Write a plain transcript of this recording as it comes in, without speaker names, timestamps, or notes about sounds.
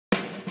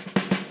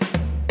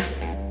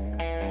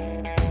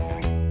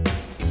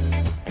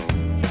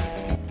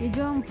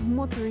Идем в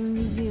Motoring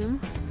Museum.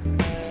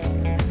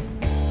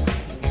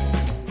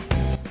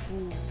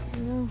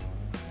 Ну,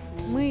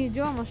 мы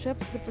идем, а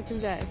Шеп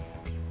сопротивляется.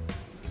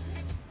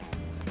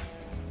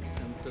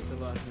 Там кто-то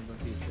важный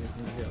подписывает,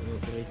 нельзя его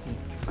пройти.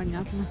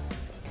 Понятно.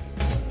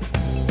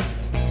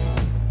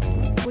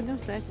 Будем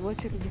стоять в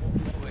очереди.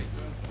 Ой.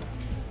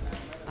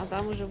 А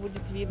там уже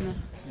будет видно.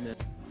 Да.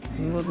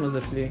 Ну вот мы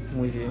зашли в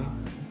музей.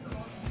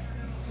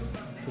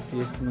 Тут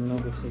есть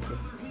много всяких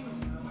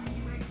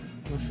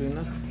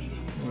машинок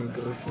и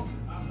игрушек.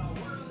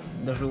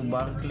 Даже у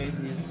Барклейс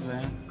есть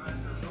своя.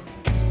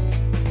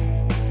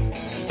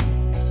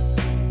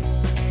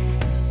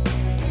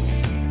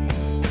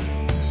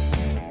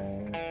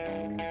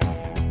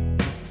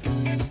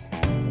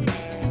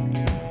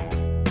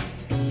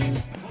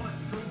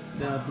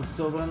 Да, тут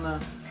собрана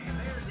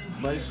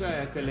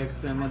большая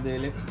коллекция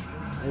моделек.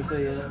 Это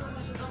я.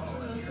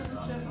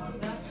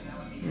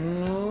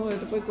 Ну,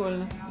 это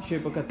прикольно. Еще и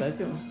покатать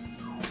его.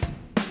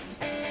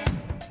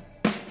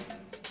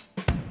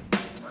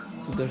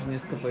 Тут даже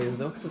несколько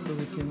поездов кто-то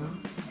закинул.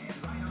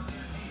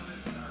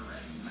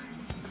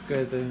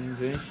 Какая-то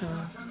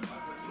женщина.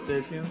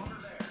 Степью.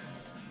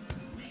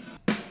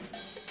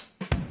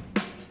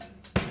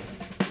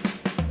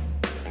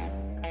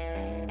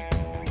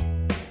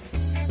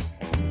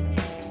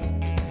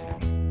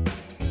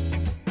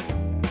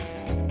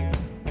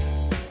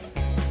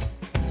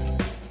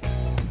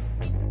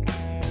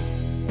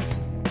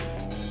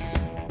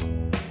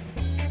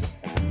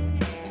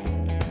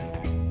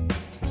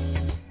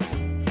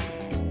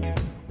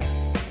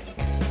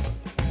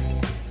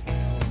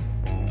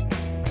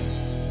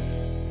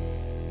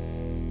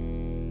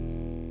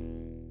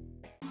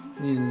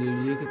 Не, для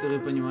людей, которые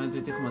понимают в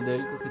этих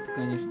модельках, это,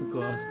 конечно,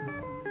 классно.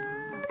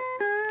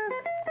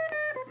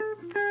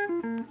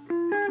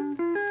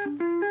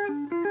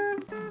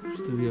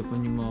 Чтобы я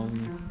понимал в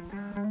них.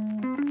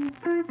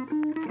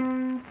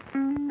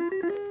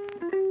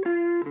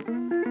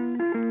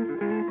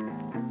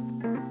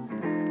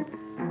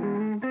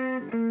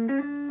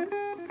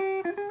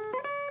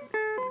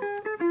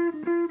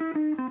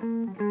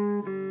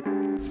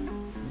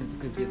 Это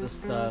какие-то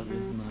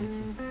старые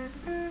знаки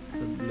с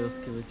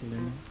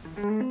отблескивателями.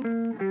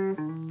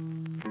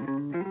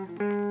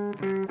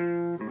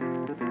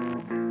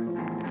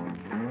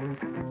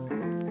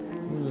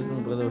 Ну, вот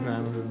мы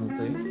продолжаем уже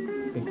внутри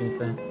с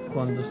каким-то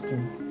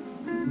хондовским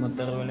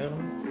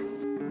мотороллером.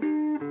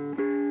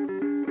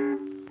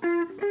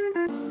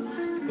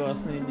 Кстати,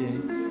 классная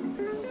идея.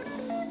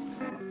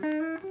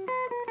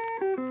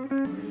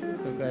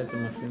 Какая-то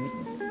машинка.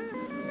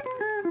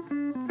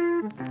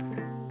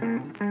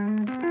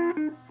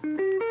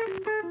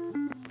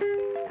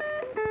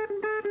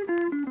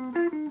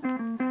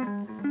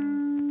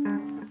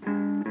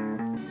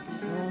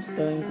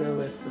 Старенькая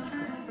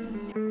веспочка.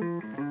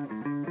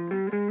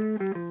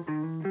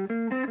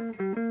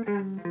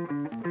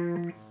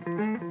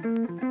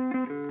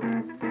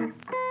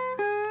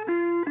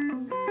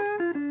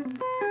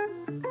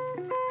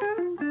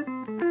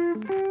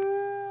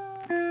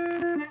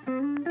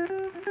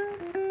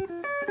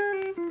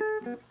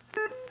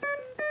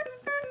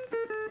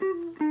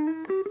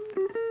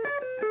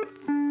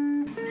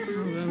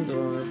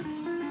 Лендровер.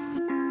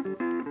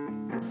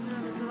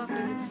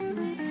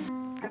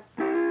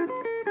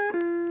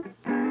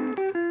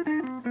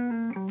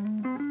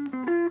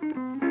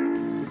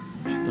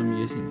 Там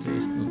есть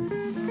интересно.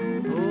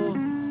 О,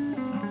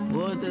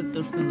 вот это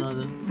то, что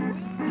надо.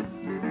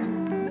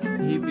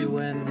 Хиппи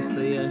вэн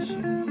настоящий,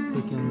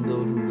 каким он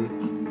должен быть.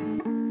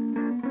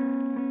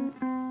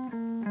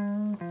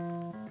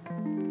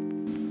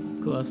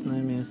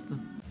 Классное место.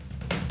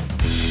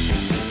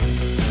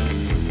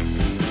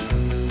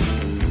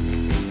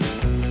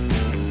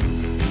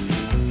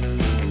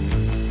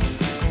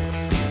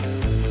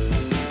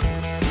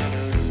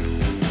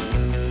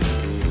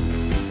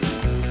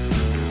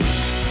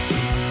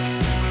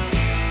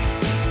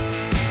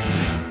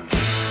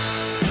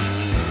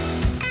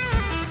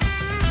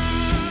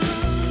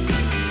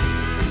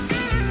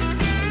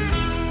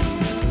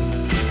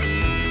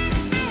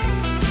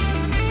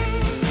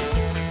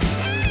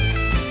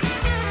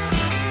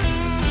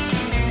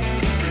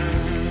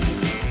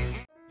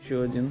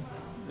 Еще один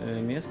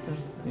место,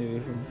 я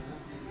вижу,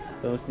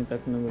 осталось не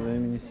так много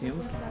времени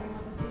съемки.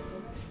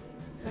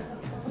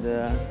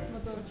 Да,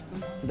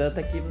 да,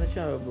 такие в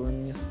начале было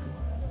несколько.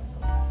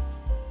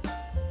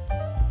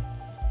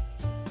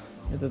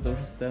 Это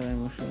тоже старая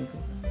машинка,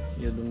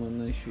 я думаю,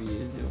 она еще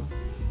ездила.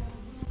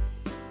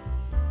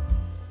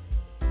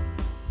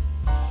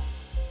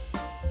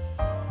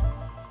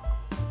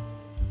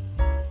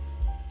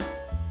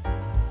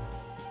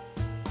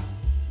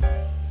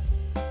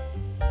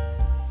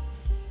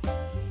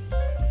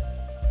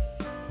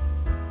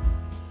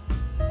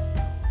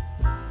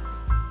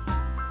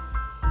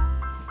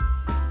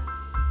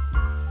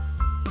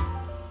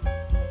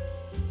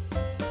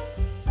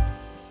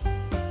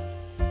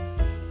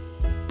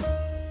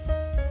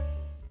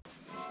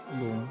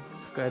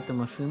 Какая-то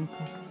машинка.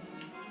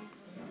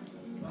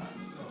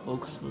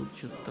 Cotswold,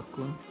 что-то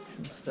такое.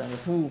 Старый.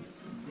 Фу.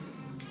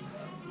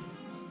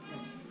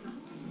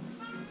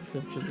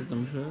 Шеп что-то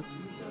там жрет.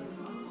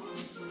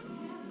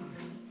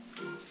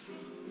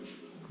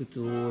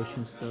 Какой-то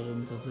очень старый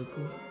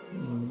мотоцикл. Я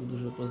не могу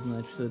даже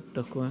опознать, что это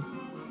такое.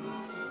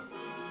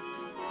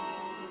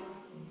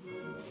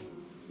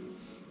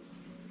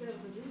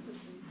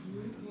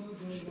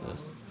 Сейчас.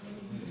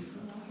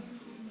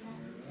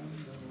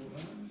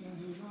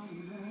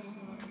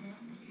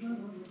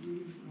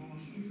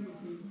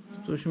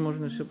 Тут очень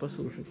можно все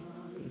послушать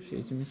про все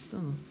эти места.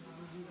 Но...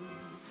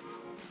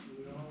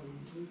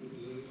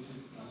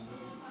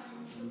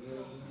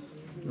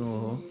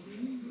 Ого,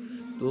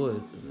 что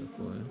это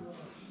такое?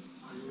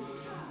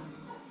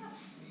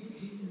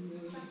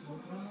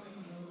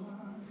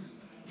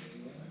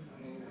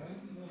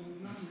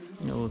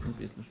 А вот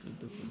написано, что это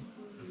такое.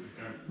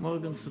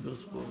 Морган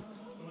Суперспорт.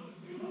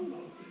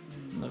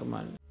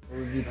 Нормально.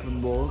 Вид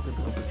футбола,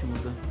 который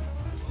почему-то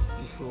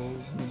ушел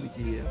на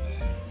бытие.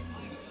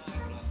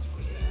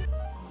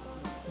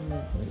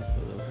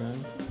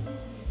 Продолжаем.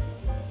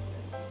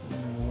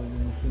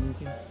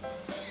 Машинки.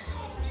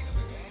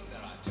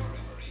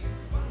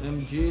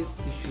 MG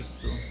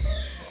 1100.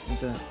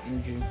 Это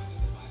MG.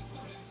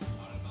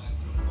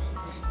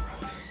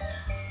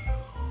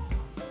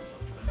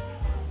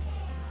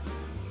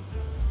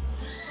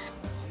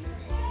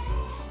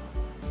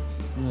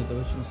 Ну, это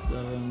очень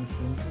старая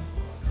машинка.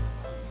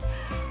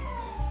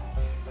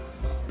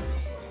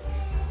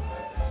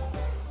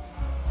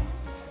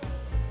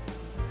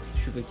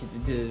 Еще какие-то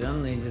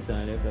деревянные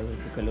детали,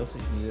 оказывается, колеса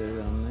очень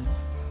деревянные.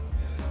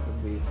 Как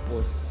бы их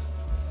ось.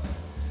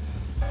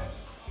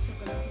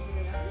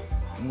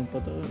 Ну,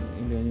 потом,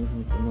 или они уже,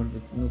 может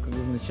быть, ну, как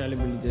бы вначале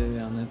были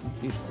деревянные, тут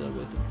пишется об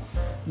этом.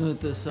 Ну,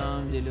 это на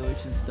самом деле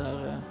очень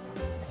старая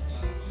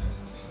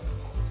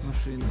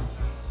машина.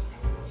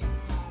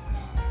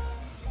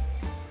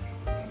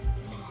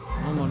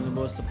 Ну, можно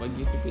было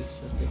сапоги купить,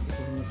 сейчас таких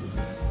уже не купить.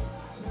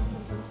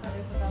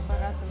 Старые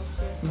фотоаппараты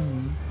вообще.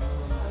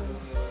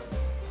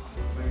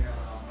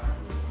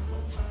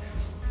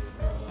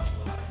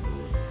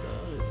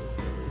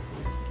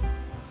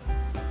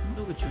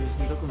 Много чего есть,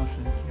 не только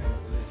машинки.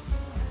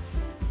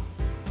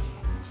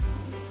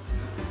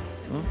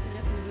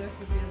 Интересный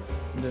велосипед.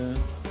 Да.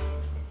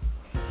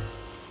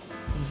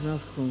 Не знаю,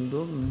 как он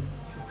удобный.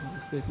 Честно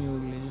сказать, не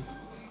выглядит.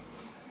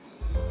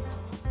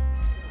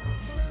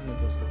 Я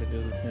просто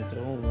хотел снять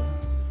роллы.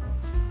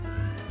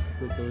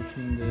 Какой-то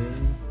очень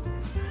древний.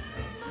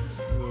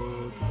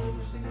 Вот,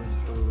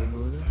 1972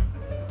 года.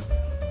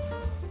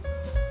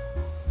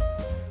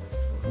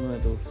 Ну,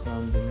 это уж в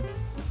самом деле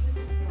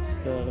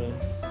старая.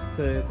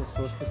 Это с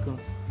хвостиком.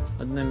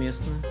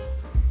 Одноместная.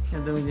 Я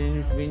думаю,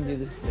 где-нибудь в Индии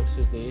до сих пор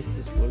все это есть,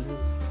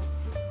 используется.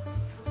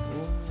 О,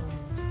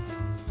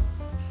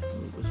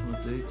 вы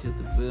посмотрите,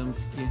 это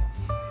прям-таки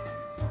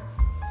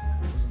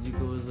с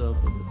Дикого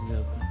Запада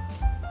взято.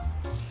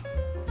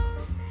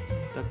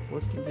 Так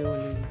фотки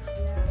делали.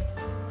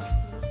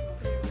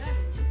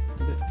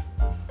 Да.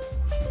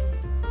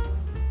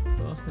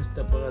 Классный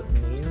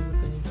фотоаппаратные линзы,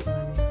 конечно.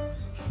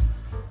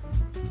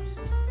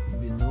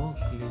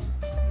 Бинокли.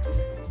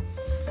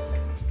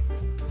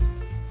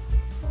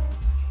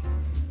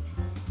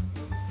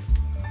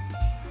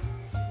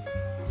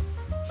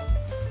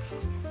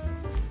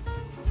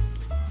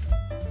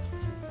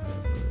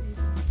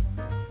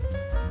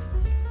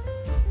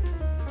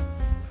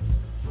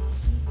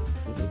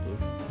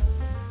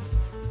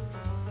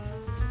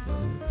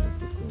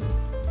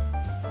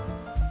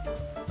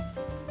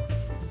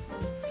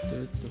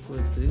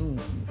 Такой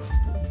триумф.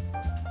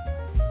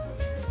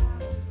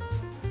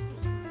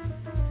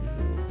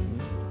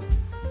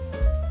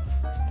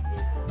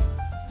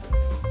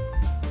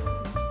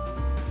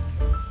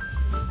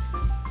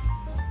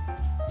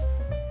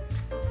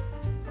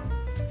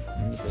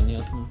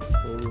 Непонятно,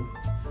 что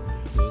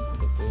это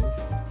такое.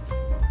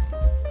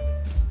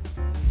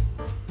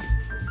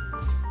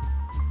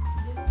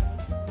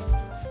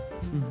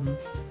 Угу.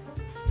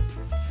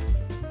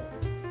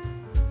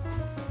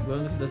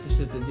 Главное, когда ты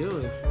все это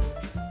делаешь,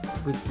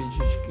 быть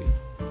печечки.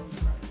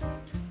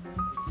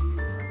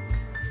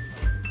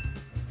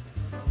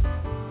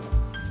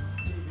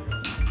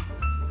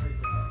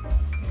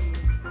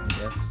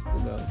 Я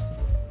испугался.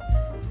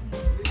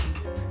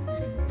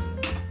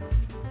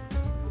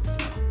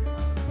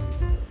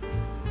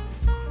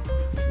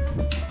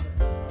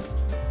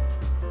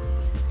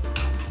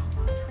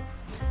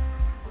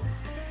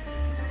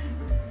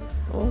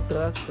 О,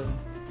 трактор.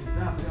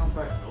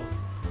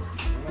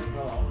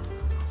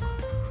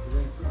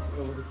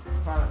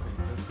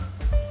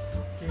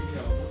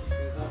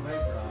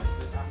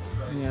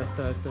 Нет,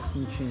 трактор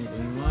ничего не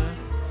понимаю.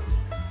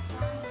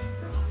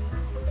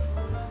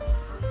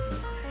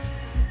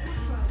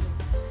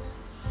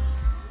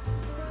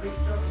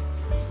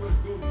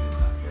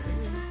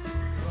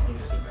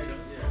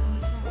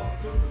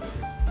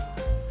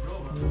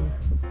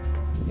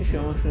 Еще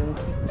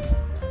машинки.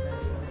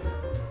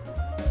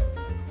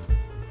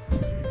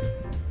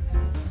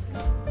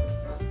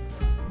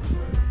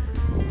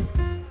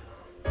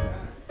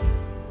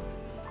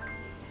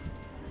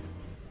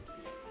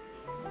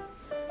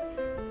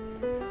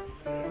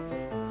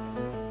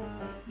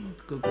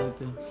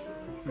 какой-то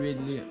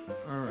Ridley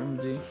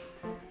RMD.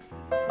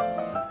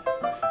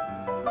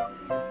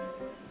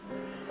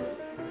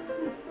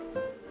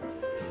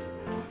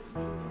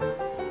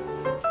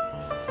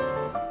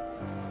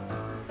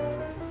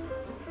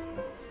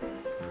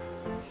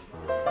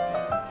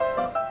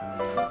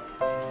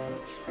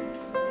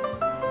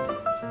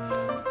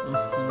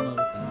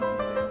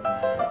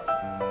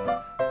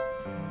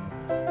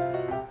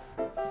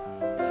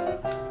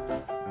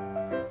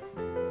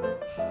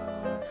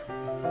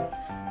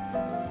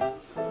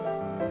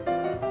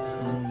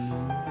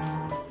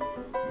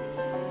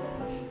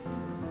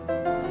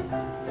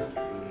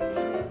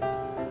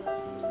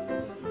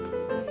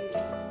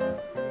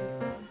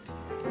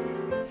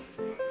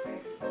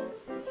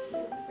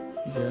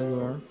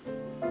 Jaguar.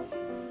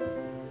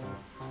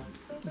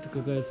 Это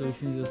какая-то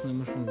очень известная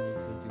машинка,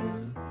 кстати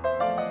говоря.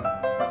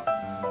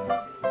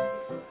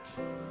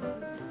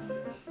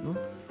 Ну,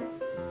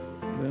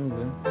 BMW,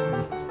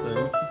 немножко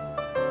старенький.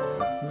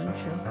 Ну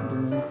ничего,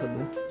 думаю, на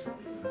ходу.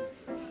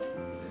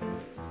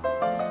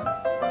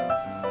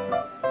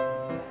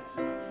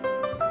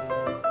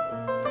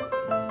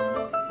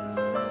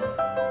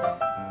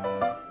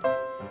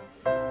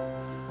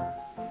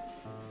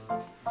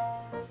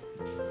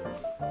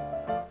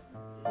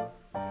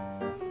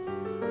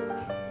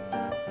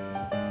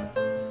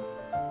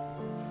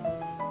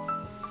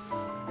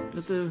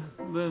 Это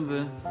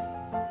BMW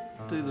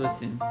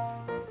 327.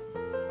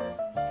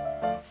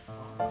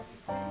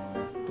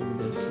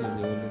 Тогда все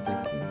делали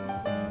такие.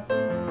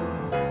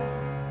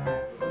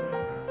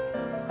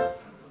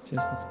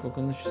 Честно, сколько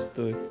она сейчас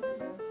стоит?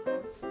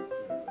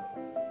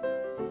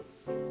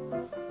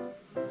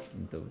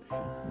 Это вообще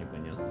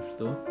непонятно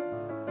что.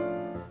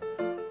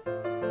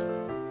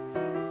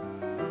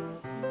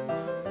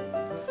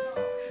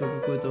 Еще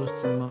какой-то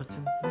Астон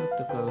Мартин. Вот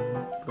такая уже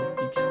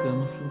практическая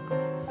машинка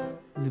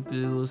для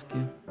перевозки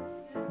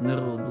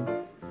народу.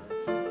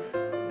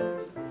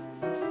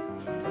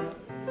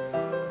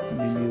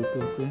 Дебил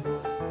какой.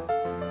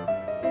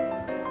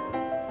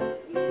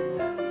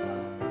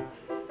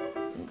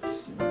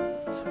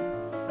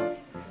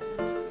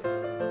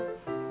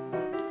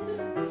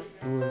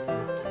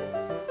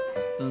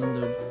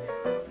 Стандарт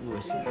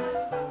 8.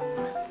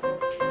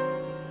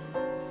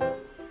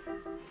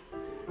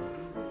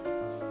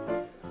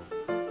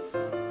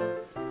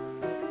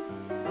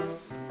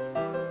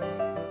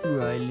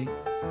 Райли.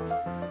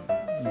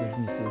 Даже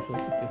не слышал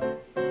таких.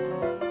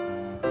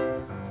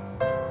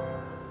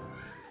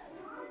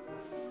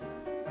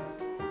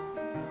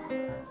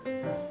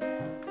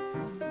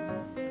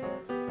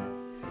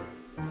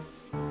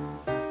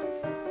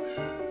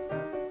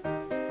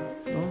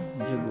 О,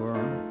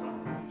 Jaguar.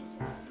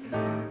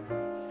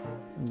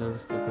 Даже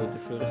с какой-то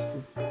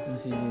шерстью на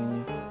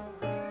сиденье.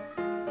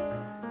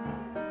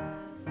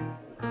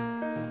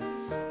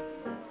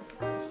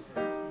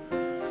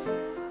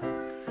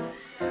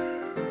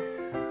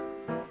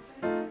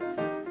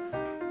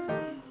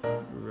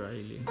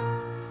 Райли.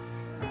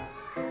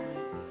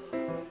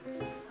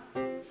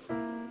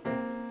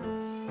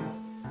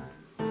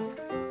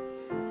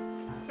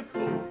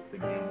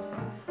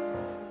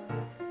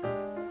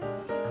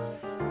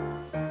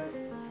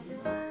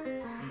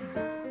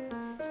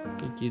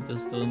 Какие-то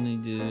странные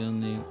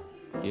деревянные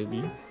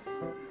кегли.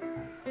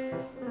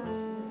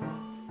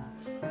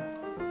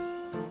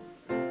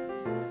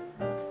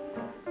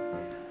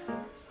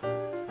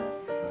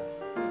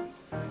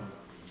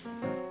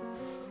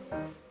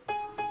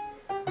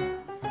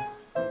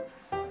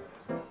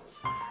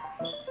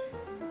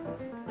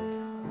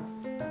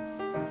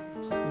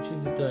 Куча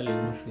деталей в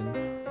машине.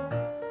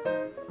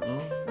 О,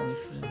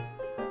 Мишлен.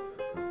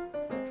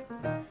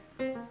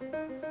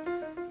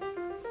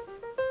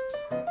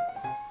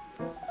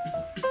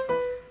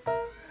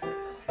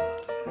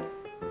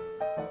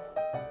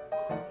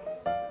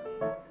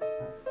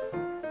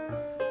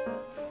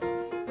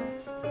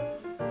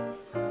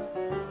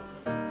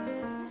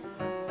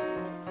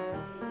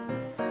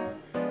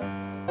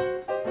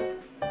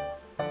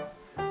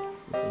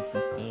 Это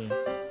очень старый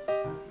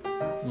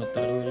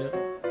мотороллер.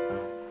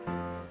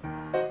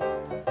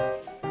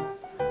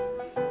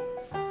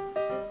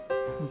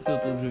 Ну, кто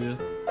тут живет?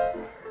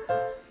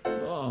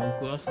 Вау,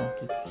 классно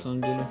тут на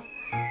самом деле.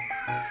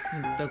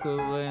 Это такой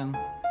вариант.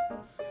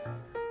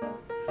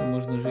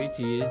 Можно жить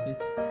и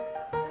ездить.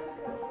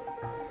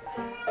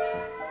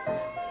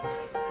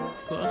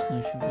 Классно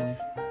очень,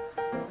 конечно.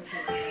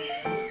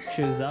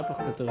 Еще и запах,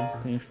 который,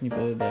 конечно, не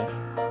передашь.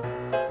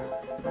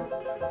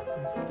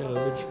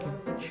 Коробочки,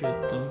 что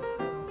это там?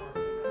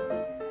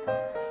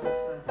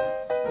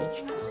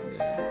 Спички,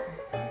 сигареты.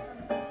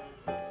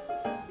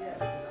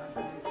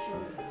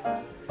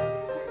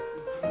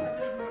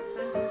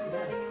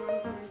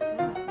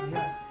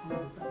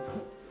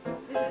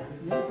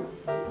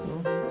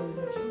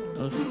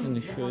 Астон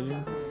еще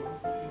один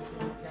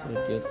с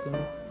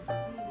ракетками.